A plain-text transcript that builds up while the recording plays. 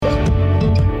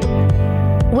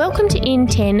Welcome to In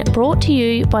 10, brought to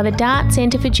you by the Dart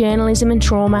Centre for Journalism and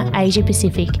Trauma, Asia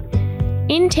Pacific.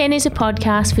 In 10 is a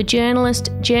podcast for journalists,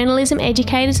 journalism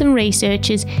educators and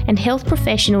researchers, and health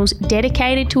professionals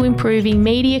dedicated to improving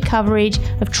media coverage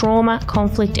of trauma,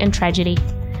 conflict and tragedy.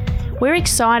 We're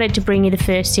excited to bring you the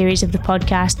first series of the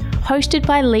podcast, hosted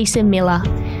by Lisa Millar.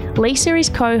 Lisa is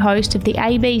co-host of the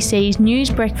ABC's News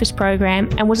Breakfast program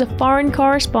and was a foreign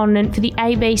correspondent for the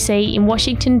ABC in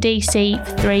Washington, D.C.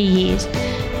 for 3 years,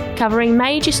 covering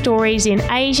major stories in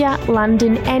Asia,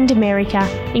 London and America,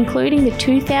 including the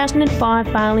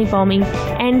 2005 Bali bombing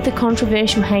and the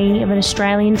controversial hanging of an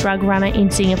Australian drug runner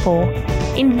in Singapore.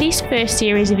 In this first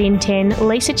series of In 10,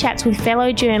 Lisa chats with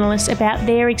fellow journalists about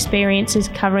their experiences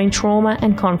covering trauma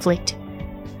and conflict.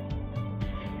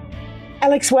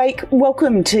 Alex Wake,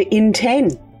 welcome to In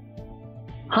 10.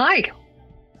 Hi.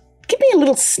 Give me a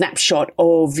little snapshot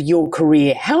of your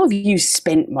career. How have you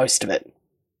spent most of it?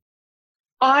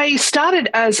 I started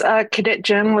as a cadet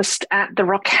journalist at the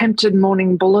Rockhampton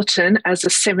Morning Bulletin as a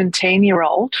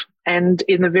 17-year-old, and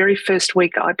in the very first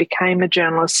week I became a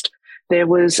journalist, there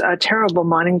was a terrible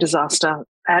mining disaster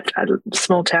at a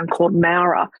small town called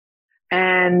Millar.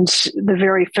 And the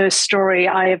very first story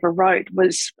I ever wrote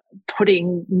was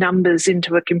putting numbers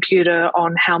into a computer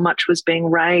on how much was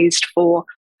being raised for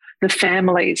the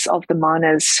families of the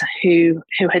miners who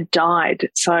had died.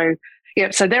 So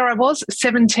there I was,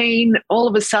 17, all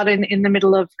of a sudden in the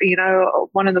middle of,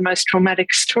 one of the most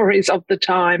traumatic stories of the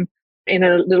time in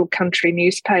a little country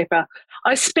newspaper.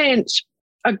 I spent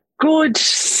a good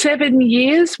 7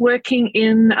 years working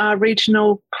in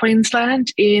regional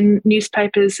Queensland in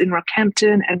newspapers in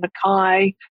Rockhampton and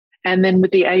Mackay, and then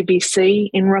with the ABC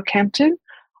in Rockhampton.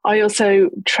 I also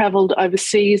travelled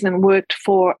overseas and worked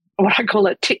for what I call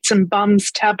a Tits and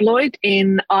Bums tabloid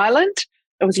in Ireland.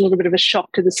 It was a little bit of a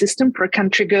shock to the system for a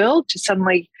country girl to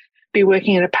suddenly be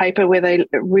working in a paper where they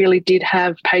really did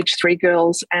have page 3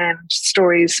 girls and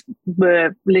stories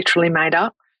were literally made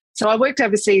up. So I worked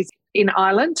overseas in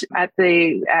Ireland at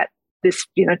this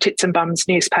Tits and Bums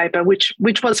newspaper, which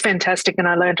was fantastic, and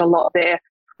I learned a lot there.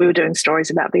 We were doing stories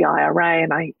about the IRA,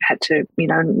 and I had to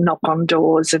knock on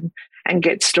doors and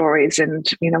get stories. And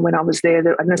when I was there,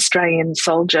 an Australian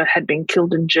soldier had been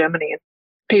killed in Germany, and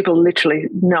people literally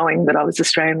knowing that I was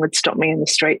Australian would stop me in the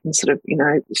street and sort of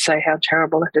say how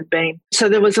terrible it had been. So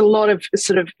there was a lot of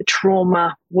sort of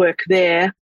trauma work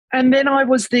there. And then I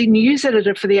was the news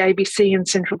editor for the ABC in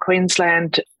Central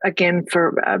Queensland, again,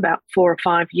 for about 4 or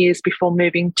 5 years before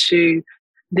moving to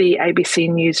the ABC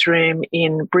newsroom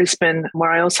in Brisbane,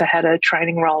 where I also had a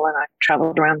training role, and I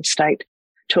travelled around the state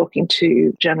talking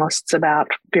to journalists about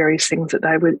various things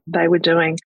that they were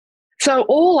doing. So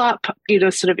all up,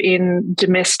 sort of in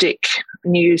domestic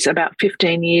news, about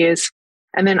 15 years.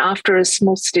 And then after a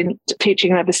small stint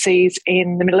teaching overseas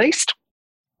in the Middle East,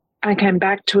 I came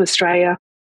back to Australia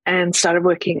and started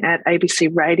working at ABC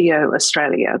Radio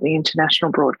Australia, the international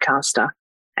broadcaster.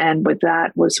 And with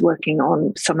that was working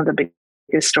on some of the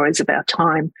biggest stories of our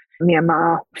time,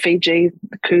 Myanmar, Fiji,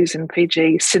 the coups in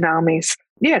Fiji, tsunamis.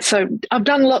 Yeah, so I've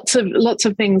done lots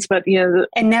of things, but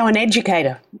And now an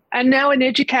educator.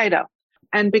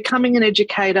 And becoming an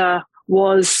educator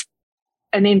was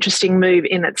an interesting move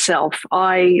in itself.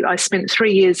 I spent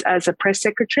 3 years as a press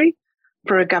secretary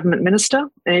for a government minister,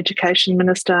 an education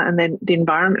minister, and then the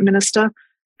environment minister.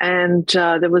 And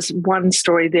there was one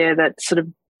story there that sort of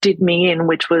did me in,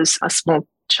 which was a small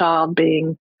child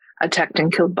being attacked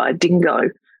and killed by a dingo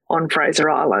on Fraser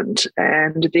Island.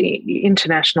 And the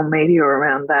international media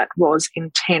around that was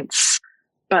intense.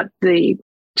 But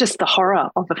just the horror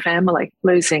of a family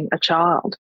losing a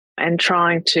child and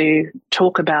trying to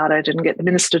talk about it and get the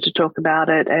minister to talk about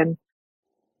it.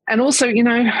 And also,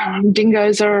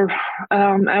 dingoes are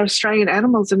Australian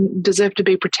animals and deserve to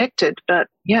be protected. But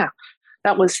yeah,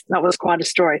 that was quite a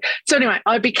story. So anyway,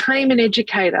 I became an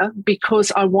educator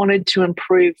because I wanted to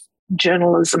improve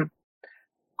journalism.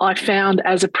 I found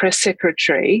as a press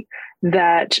secretary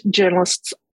that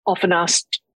journalists often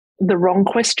asked the wrong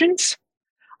questions.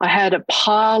 I had a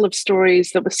pile of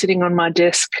stories that were sitting on my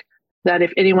desk that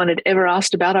if anyone had ever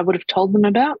asked about, I would have told them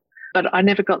about, but I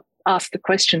never got asked the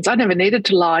questions. I never needed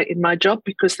to lie in my job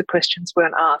because the questions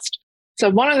weren't asked. So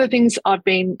one of the things I've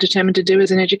been determined to do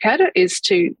as an educator is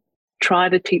to try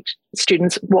to teach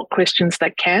students what questions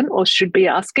they can or should be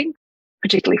asking,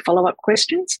 particularly follow-up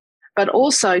questions, but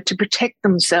also to protect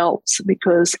themselves,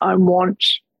 because I want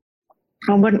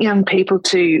young people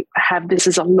to have this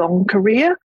as a long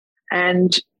career,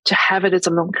 and to have it as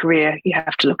a long career, you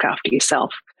have to look after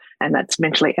yourself, and that's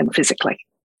mentally and physically.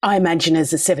 I imagine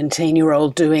as a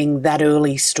 17-year-old doing that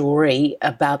early story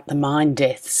about the mine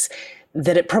deaths,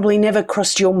 that it probably never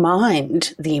crossed your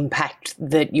mind the impact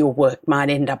that your work might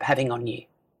end up having on you?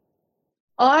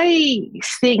 I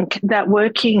think that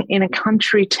working in a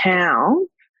country town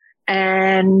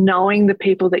and knowing the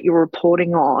people that you're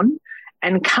reporting on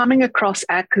and coming across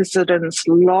accidents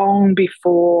long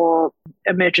before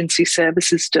emergency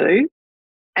services do,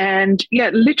 and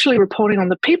literally reporting on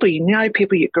the people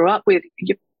people you grew up with,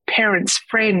 your parents,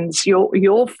 friends,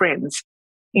 your friends,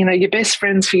 your best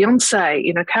friend's fiance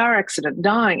in a car accident,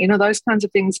 dying, those kinds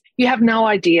of things. You have no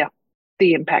idea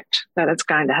the impact that it's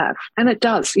going to have. And it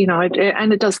does,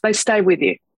 and it does. They stay with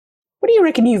you. What do you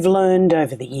reckon you've learned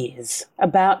over the years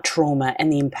about trauma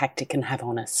and the impact it can have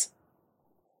on us?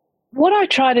 What I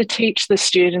try to teach the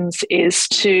students is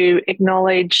to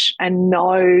acknowledge and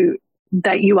know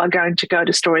that you are going to go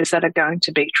to stories that are going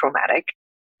to be traumatic,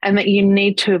 and that you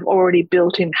need to have already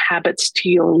built in habits to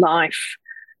your life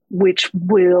which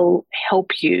will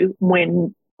help you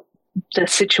when the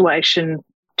situation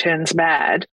turns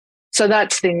bad. So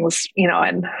that's things,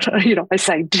 and, I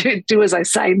say, do as I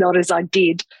say, not as I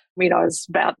did. It's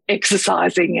about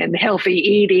exercising and healthy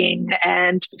eating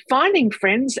and finding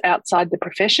friends outside the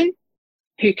profession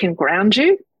who can ground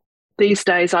you. These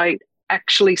days, I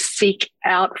actually seek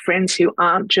out friends who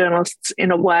aren't journalists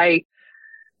in a way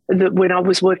that when I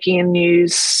was working in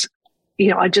news,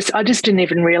 I just didn't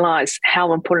even realise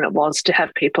how important it was to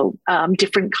have people,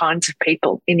 different kinds of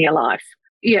people in your life.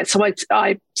 Yeah, so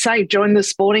I say join the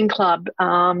sporting club,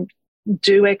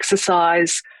 do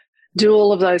exercise, do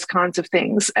all of those kinds of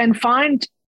things, and find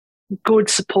good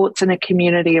supports in a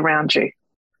community around you.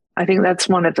 I think that's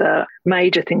one of the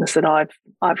major things that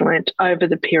I've learnt over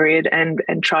the period and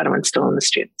try to instill in the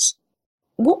students.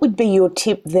 What would be your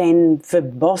tip then for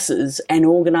bosses and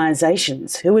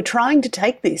organisations who are trying to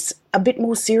take this a bit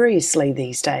more seriously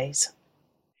these days?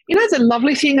 The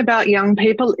lovely thing about young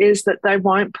people is that they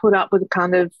won't put up with the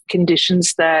kind of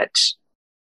conditions that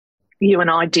you and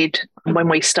I did when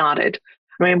we started.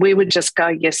 We would just go,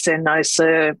 yes sir, no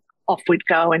sir, off we'd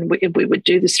go, and we would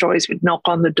do the stories, we'd knock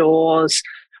on the doors.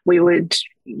 We would,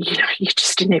 you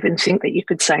just didn't even think that you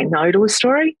could say no to a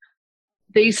story.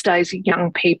 These days,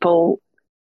 young people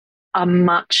are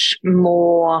much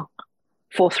more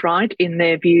forthright in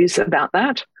their views about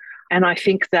that. And I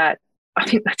think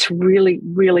that's really,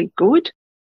 really good.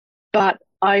 But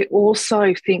I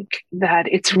also think that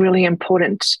it's really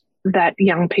important that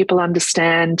young people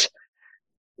understand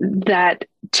that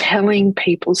telling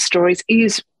people's stories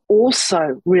is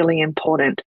also really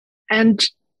important. And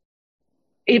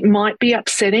it might be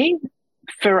upsetting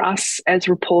for us as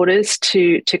reporters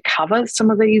to cover some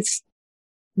of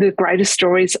the greatest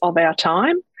stories of our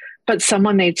time, but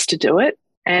someone needs to do it.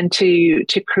 And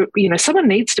someone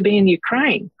needs to be in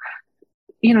Ukraine.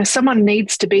 Someone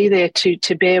needs to be there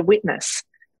to bear witness.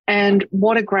 And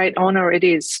what a great honour it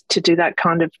is to do that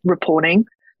kind of reporting,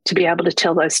 to be able to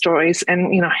tell those stories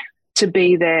and, to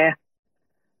be there.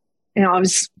 I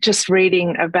was just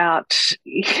reading about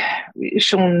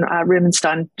Sean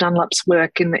Rubenstein Dunlap's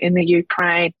work in the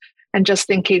Ukraine, and just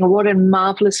thinking what a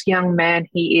marvellous young man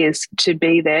he is to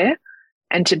be there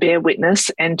and to bear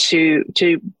witness and to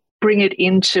bring it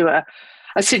into a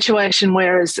situation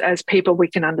where as people we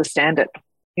can understand it,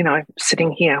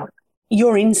 sitting here.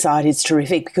 Your insight is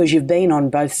terrific because you've been on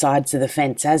both sides of the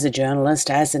fence as a journalist,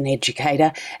 as an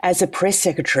educator, as a press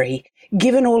secretary.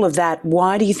 Given all of that,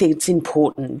 why do you think it's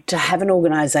important to have an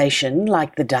organisation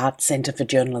like the Dart Centre for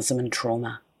Journalism and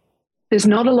Trauma? There's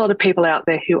not a lot of people out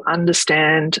there who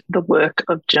understand the work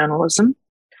of journalism.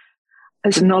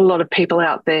 There's not a lot of people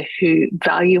out there who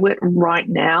value it right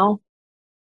now.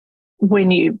 When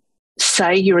you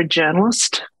say you're a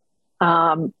journalist,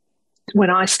 when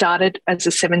I started as a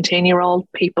 17-year-old,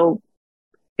 people,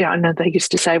 I know they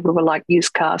used to say we were like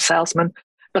used car salesmen,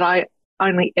 but I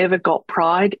only ever got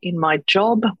pride in my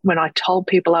job. When I told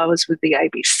people I was with the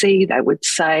ABC, they would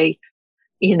say,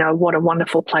 what a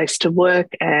wonderful place to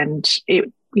work. And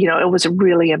it was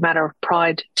really a matter of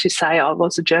pride to say I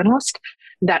was a journalist.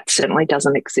 That certainly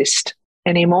doesn't exist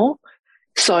anymore.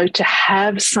 So to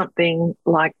have something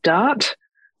like Dart,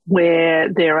 where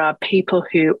there are people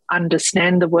who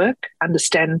understand the work,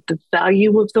 understand the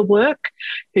value of the work,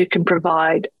 who can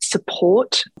provide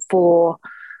support for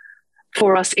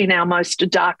us in our most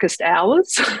darkest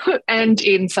hours and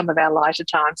in some of our lighter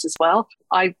times as well.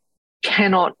 I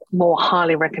cannot more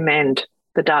highly recommend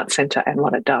the Dart Centre and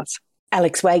what it does.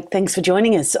 Alex Wake, thanks for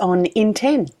joining us on In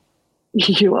 10.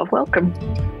 You are welcome.